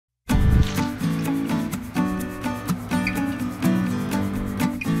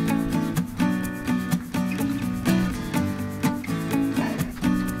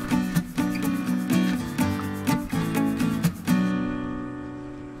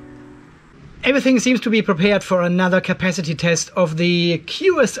Everything seems to be prepared for another capacity test of the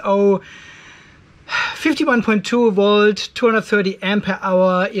QSO 51.2 volt, 230 ampere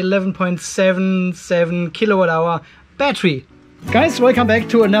hour, 11.77 kilowatt hour battery. Guys, welcome back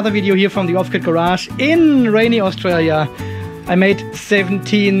to another video here from the Off-Grid Garage in rainy Australia. I made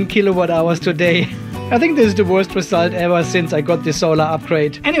 17 kilowatt hours today. I think this is the worst result ever since I got the solar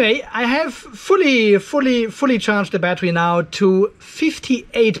upgrade. Anyway, I have fully charged the battery now to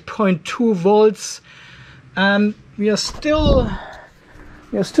 58.2 volts. We are still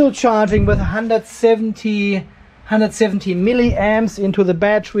charging with 170 milliamps into the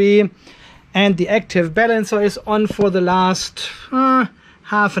battery, and the active balancer is on for the last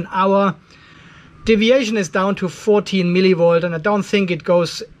half an hour. Deviation is down to 14 millivolt, and I don't think it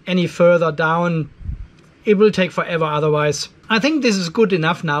goes any further down. It will take forever otherwise. I think this is good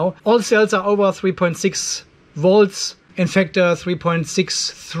enough now. All cells are over 3.6 volts. In fact,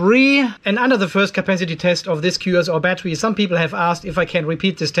 3.63. And under the first capacity test of this QSO battery, some people have asked if I can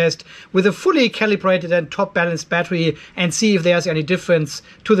repeat this test with a fully calibrated and top balanced battery and see if there's any difference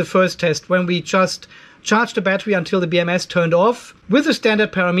to the first test when we just charged the battery until the BMS turned off with the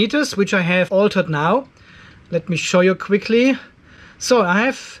standard parameters, which I have altered now. Let me show you quickly. So I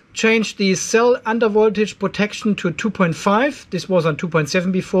have changed the cell undervoltage protection to 2.5. This was on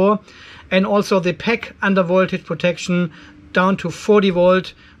 2.7 before. And also the pack undervoltage protection down to 40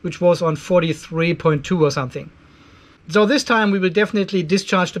 volt, which was on 43.2 or something. So this time we will definitely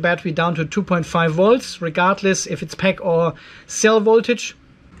discharge the battery down to 2.5 volts, regardless if it's pack or cell voltage.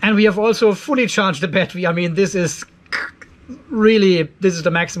 And we have also fully charged the battery. I mean, this is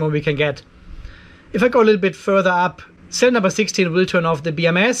the maximum we can get. If I go a little bit further up, cell number 16 will turn off the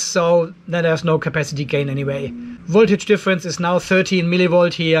BMS, so then there's no capacity gain anyway. Voltage difference is now 13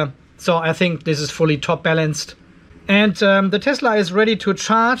 millivolt here, so I think this is fully top balanced. And the Tesla is ready to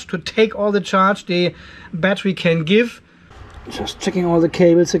charge, to take all the charge the battery can give. Just checking all the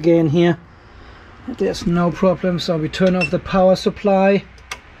cables again here. There's no problem, so we turn off the power supply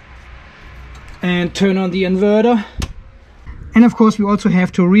and turn on the inverter. And of course we also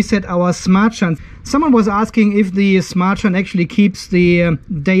have to reset our smart shunt. Someone was asking if the smart shunt actually keeps the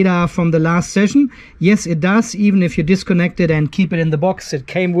data from the last session. Yes, it does, even if you disconnect it and keep it in the box it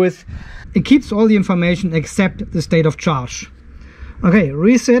came with. It keeps all the information except the state of charge. Okay,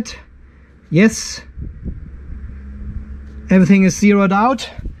 reset. Yes. Everything is zeroed out.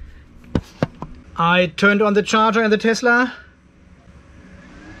 I turned on the charger in the Tesla.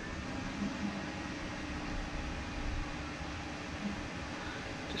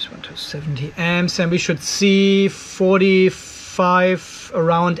 To 70 amps, and we should see 45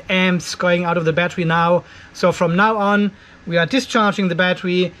 around amps going out of the battery now. So from now on we are discharging the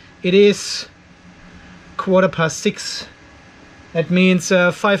battery. It is 6:15. That means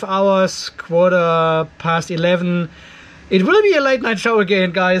 5 hours, 11:15. It will be a late night show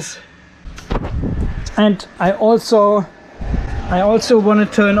again, guys. And I also want to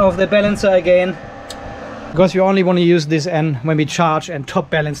turn off the balancer again, because we only want to use this when we charge and top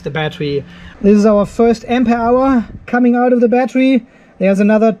balance the battery. This is our first ampere hour coming out of the battery. There's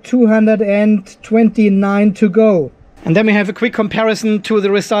another 229 to go. And then we have a quick comparison to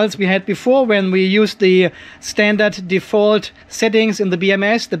the results we had before when we used the standard default settings in the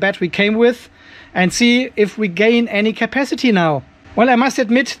BMS the battery came with, and see if we gain any capacity now. Well, I must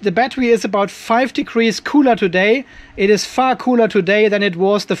admit the battery is about 5 degrees cooler today. It is far cooler today than it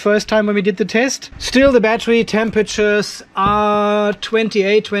was the first time when we did the test. Still the battery temperatures are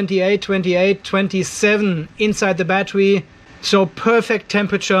 28, 27 inside the battery. So perfect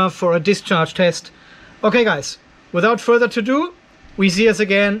temperature for a discharge test. Okay guys, without further ado, we see us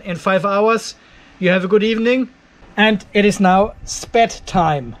again in 5 hours. You have a good evening, and it is now SPED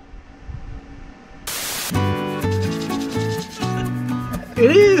time.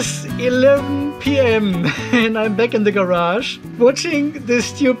 It is 11 PM and I'm back in the garage watching this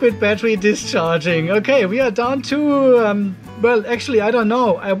stupid battery discharging. Okay, we are down to, well, actually, I don't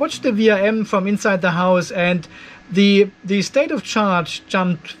know. I watched the VRM from inside the house, and the state of charge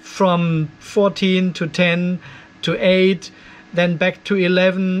jumped from 14 to 10 to 8, then back to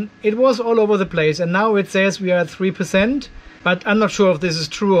 11. It was all over the place, and now it says we are at 3%, but I'm not sure if this is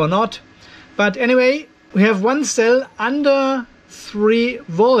true or not. But anyway, we have one cell under 3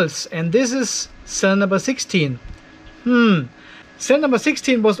 volts, and this is cell number 16. Cell number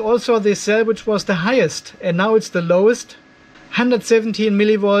 16 was also the cell which was the highest, and now it's the lowest. 117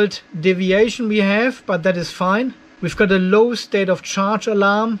 millivolt deviation we have, but that is fine. We've got a low state of charge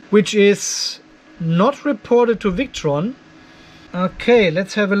alarm, which is not reported to Victron. Okay,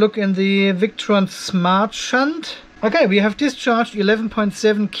 let's have a look in the Victron Smart Shunt. Okay, we have discharged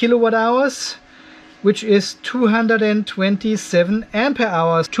 11.7 kilowatt hours, which is 227 ampere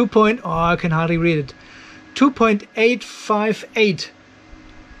hours. I can hardly read it. 2.858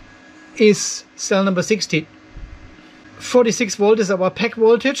 is cell number 60. 46 volt is our pack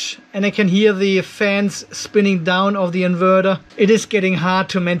voltage, and I can hear the fans spinning down of the inverter. It is getting hard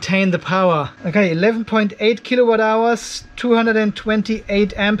to maintain the power. Okay, 11.8 kilowatt hours,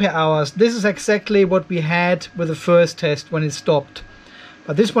 228 ampere hours. This is exactly what we had with the first test when it stopped.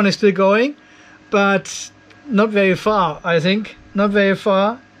 But this one is still going, but not very far, I think. Not very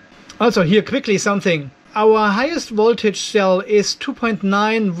far. Also here quickly something. Our highest voltage cell is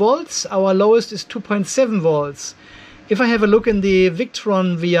 2.9 volts. Our lowest is 2.7 volts. If I have a look in the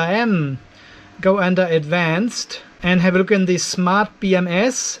Victron VRM, go under Advanced and have a look in the Smart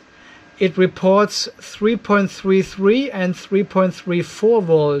BMS, it reports 3.33 and 3.34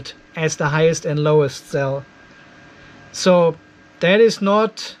 volt as the highest and lowest cell. So that is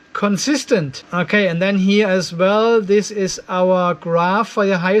not consistent. Okay, and then here as well, this is our graph for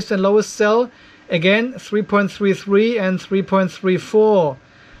the highest and lowest cell. Again, 3.33 and 3.34.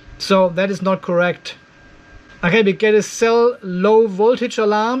 So that is not correct. Okay, we get a cell low voltage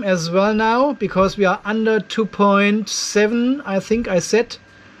alarm as well now, because we are under 2.7, I think I said.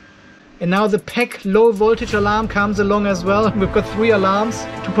 And now the pack low voltage alarm comes along as well. We've got 3 alarms.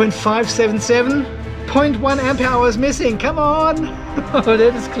 2.577. 0.1 ampere hours missing. Come on! Oh,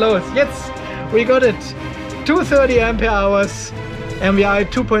 that is close. Yes, we got it. 230 ampere hours. And we are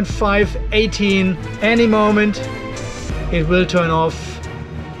at 2.518. Any moment it will turn off.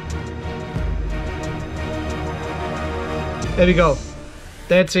 There we go.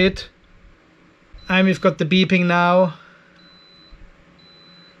 That's it. And we've got the beeping now.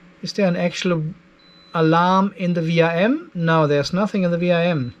 Is there an actual alarm in the VRM? No, there's nothing in the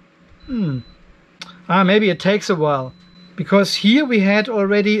VRM. Maybe it takes a while. Because here we had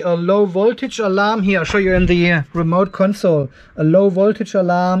already a low voltage alarm. Here, I'll show you in the remote console. A low voltage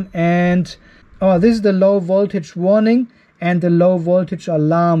alarm, and this is the low voltage warning and the low voltage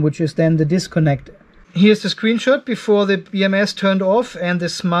alarm, which is then the disconnect. Here's the screenshot before the BMS turned off and the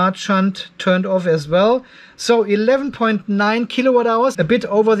smart shunt turned off as well. So 11.9 kilowatt hours, a bit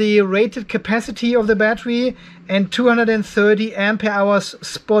over the rated capacity of the battery, and 230 ampere hours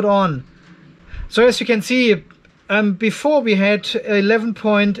spot on. So as you can see, before we had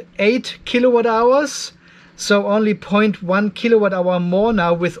 11.8 kilowatt hours, so only 0.1 kilowatt hour more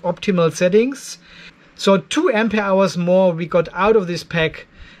now with optimal settings. So 2 ampere hours more we got out of this pack,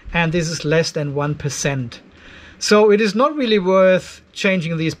 and this is less than 1%. So it is not really worth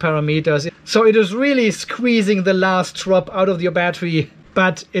changing these parameters. So it is really squeezing the last drop out of your battery,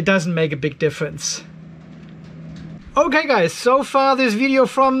 but it doesn't make a big difference. Okay guys, so far this video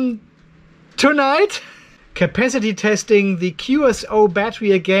from tonight. Capacity testing the QSO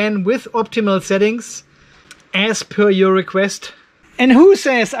battery again with optimal settings, as per your request. And who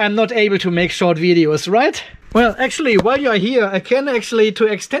says I'm not able to make short videos, right? Well, actually, while you're here, I can actually, to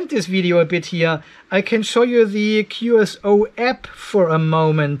extend this video a bit here, I can show you the QSO app for a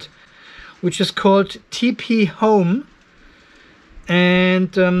moment, which is called TP Home.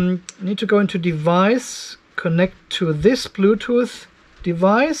 And I need to go into device, connect to this Bluetooth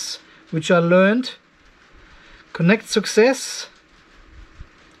device, which I learned. Connect success.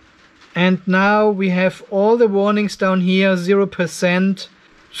 And now we have all the warnings down here, 0%.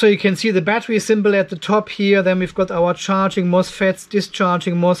 So you can see the battery symbol at the top here. Then we've got our charging MOSFETs,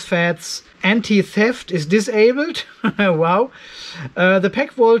 discharging MOSFETs. Anti-theft is disabled. Wow. The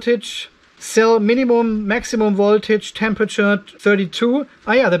pack voltage, cell minimum, maximum voltage, temperature 32.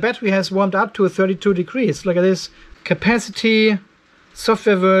 Oh yeah, the battery has warmed up to 32 degrees. Look at this. Capacity,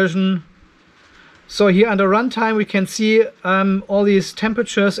 software version. So here under runtime we can see all these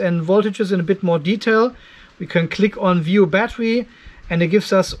temperatures and voltages in a bit more detail. We can click on view battery, and it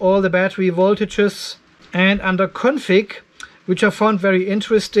gives us all the battery voltages. And under config, which I found very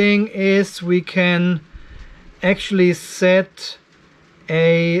interesting, is we can actually set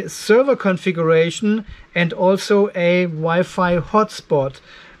a server configuration and also a Wi-Fi hotspot.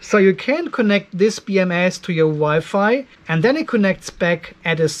 So you can connect this BMS to your Wi-Fi, and then it connects back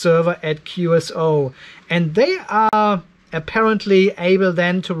at a server at QSO. And they are apparently able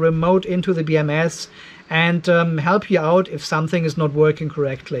then to remote into the BMS and help you out if something is not working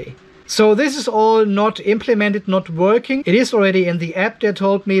correctly. So this is all not implemented, not working. It is already in the app, they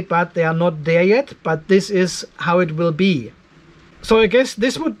told me, but they are not there yet. But this is how it will be. So I guess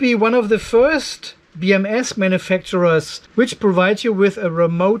this would be one of the first BMS manufacturers which provide you with a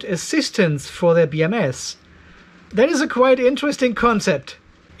remote assistance for their BMS. That is a quite interesting concept.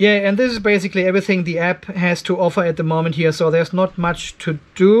 Yeah, and this is basically everything the app has to offer at the moment here, so there's not much to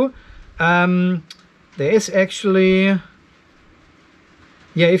do. There is actually...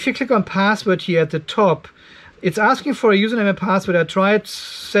 Yeah, if you click on password here at the top, it's asking for a username and password. I tried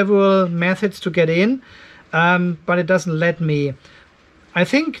several methods to get in, but it doesn't let me. I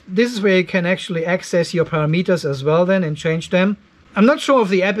think this is where you can actually access your parameters as well then and change them. I'm not sure if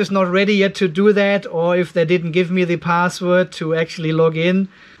the app is not ready yet to do that, or if they didn't give me the password to actually log in.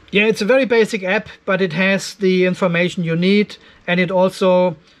 Yeah, it's a very basic app, but it has the information you need, and it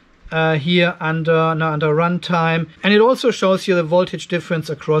also here under runtime, and it also shows you the voltage difference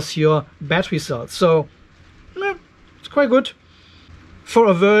across your battery cells. So it's quite good for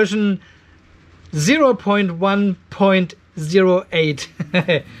a version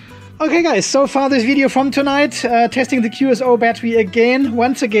 0.1.08. Okay guys, so far this video from tonight, testing the QSO battery again.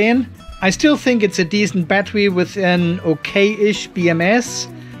 Once again, I still think it's a decent battery with an okay-ish BMS.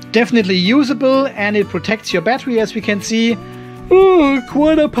 Definitely usable, and it protects your battery, as we can see. Ooh,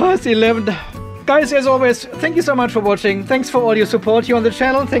 11:15. Guys, as always, thank you so much for watching. Thanks for all your support here on the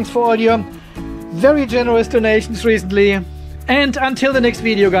channel. Thanks for all your very generous donations recently. And until the next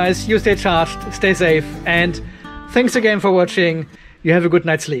video, guys, you stay charged, stay safe, and thanks again for watching. You have a good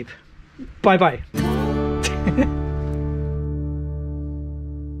night's sleep. Bye bye.